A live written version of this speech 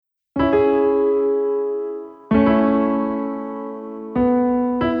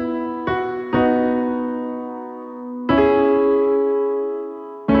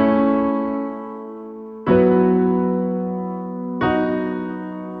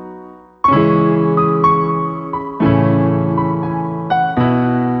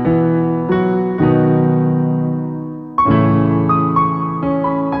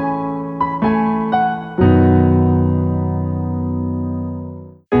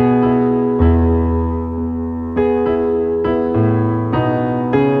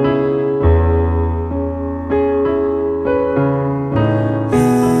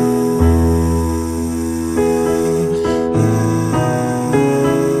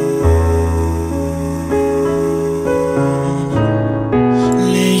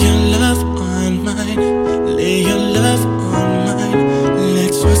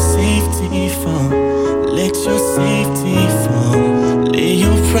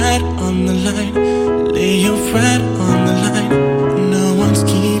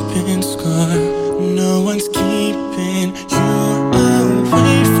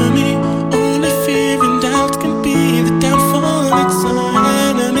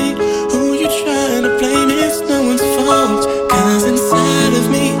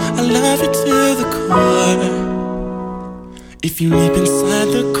If you leap inside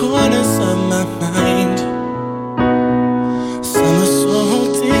the corners of my mind, summer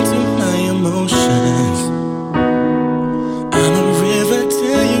soaked into my emotions. I'm a river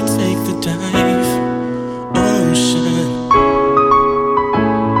till you take the dive. Ocean,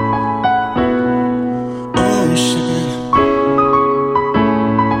 ocean.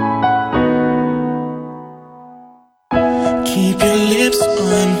 Keep your lips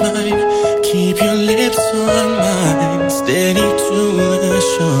on mine, keep your lips on mine. Steady to the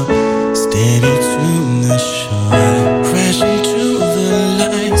shore, steady to the shore. Crash into the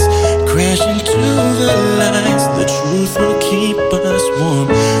lights, crash into the lights. The truth will keep us warm,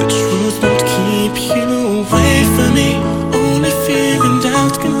 the truth won't keep you away from me. Only fear and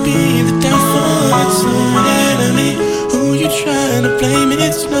doubt can be the downfall's enemy. Who you trying to blame?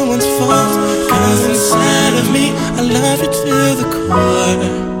 It's no one's fault. 'Cause inside of me, I love you to the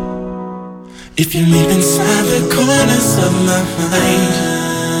core. If you leap inside the corners of my mind,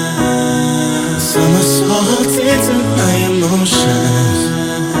 summer salt into my emotions.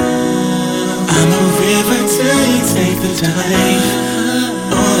 I'm a river till you take the dive.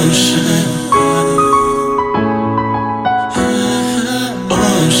 Ocean,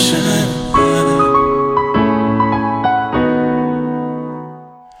 ocean.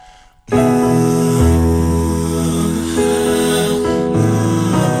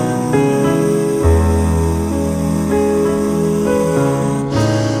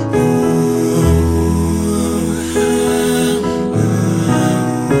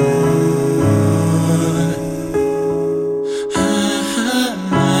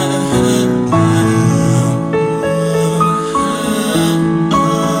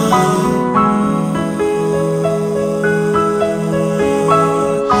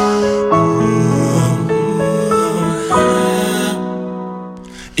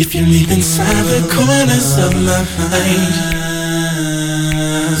 If you leap inside the corners of my mind,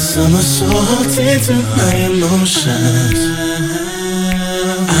 summer salt into my emotions.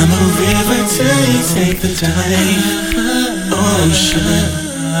 I'm a river till you take the dive. Ocean,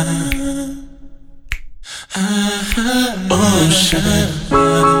 ocean.